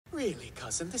Really,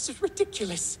 cousin, this is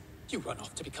ridiculous. You run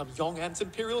off to become Yong'an's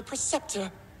Imperial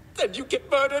Preceptor. Then you get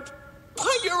murdered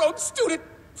by your own student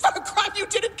for a crime you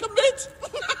didn't commit.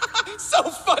 So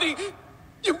funny.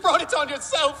 You brought it on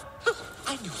yourself.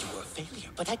 I knew you were a failure,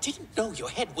 but I didn't know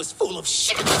your head was full of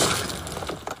shit.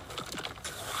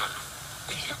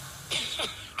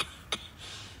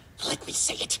 Let me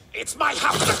say it. It's my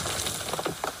house.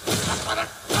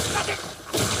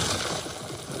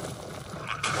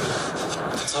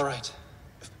 It's all right.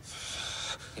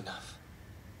 Enough.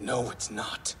 No, it's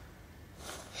not.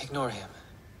 Ignore him.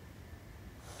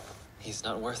 He's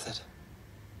not worth it.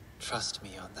 Trust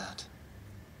me on that.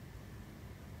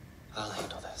 I'll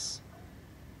handle this.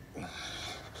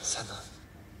 Senna.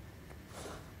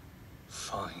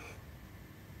 Fine.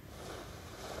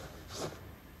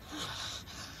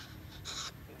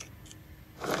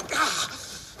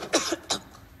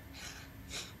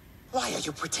 Why are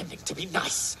you pretending to be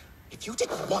nice? If you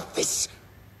didn't want this,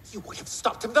 you would have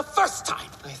stopped him the first time.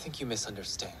 I think you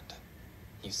misunderstand.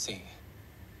 You see,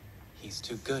 he's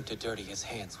too good to dirty his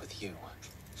hands with you.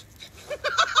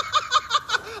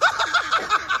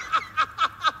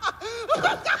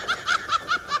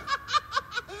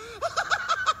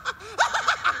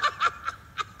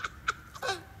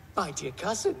 My dear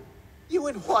cousin, you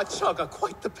and Hua Cheng are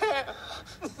quite the pair.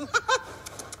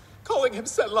 Calling him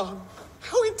Long.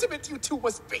 How intimate you two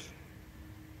must be.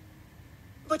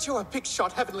 But you're a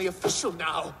big-shot heavenly official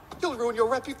now. You'll ruin your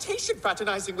reputation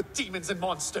fraternizing with demons and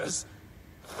monsters.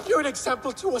 You're an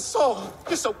example to us all.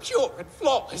 You're so pure and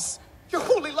flawless. Your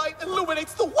holy light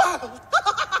illuminates the world.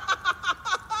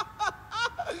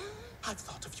 I've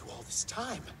thought of you all this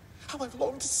time. How I've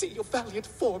longed to see your valiant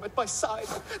form at my side.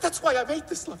 That's why I made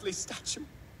this lovely statue.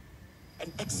 An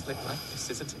excellent likeness,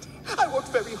 isn't it? I worked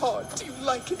very hard. Do you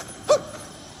like it?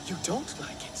 You don't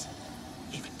like it?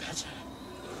 Even better.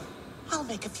 I'll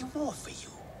make a few more for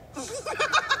you.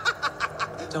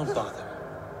 Don't bother.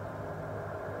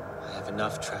 I have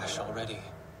enough trash already.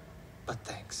 But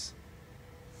thanks.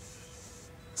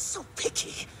 So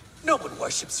picky. No one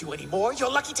worships you anymore.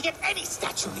 You're lucky to get any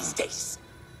statue these days.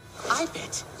 I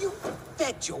bet you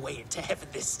begged your way into heaven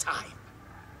this time.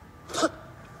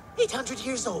 800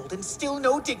 years old and still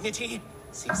no dignity.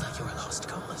 Seems like you're a lost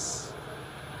cause.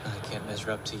 I can't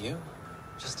measure up to you.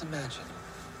 Just imagine.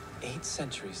 8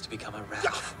 centuries to become a rat.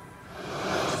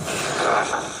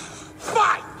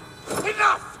 Fine!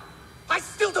 Enough! I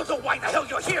still don't know why the hell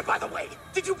you're here, by the way!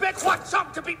 Did you beg Hua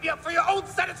Cheng to beat me up for your own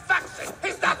satisfaction?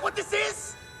 Is that what this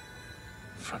is?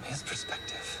 From his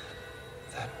perspective,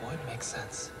 that would make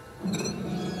sense.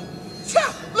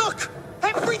 Yeah, look!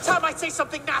 Every time I say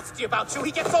something nasty about you,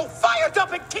 he gets all fired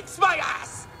up and kicks my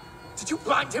ass! Did you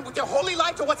blind him with your holy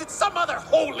light, or was it some other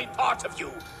holy part of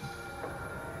you?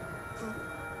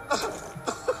 I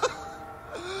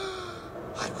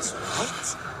was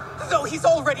right. Though he's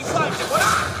already blinded.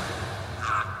 What?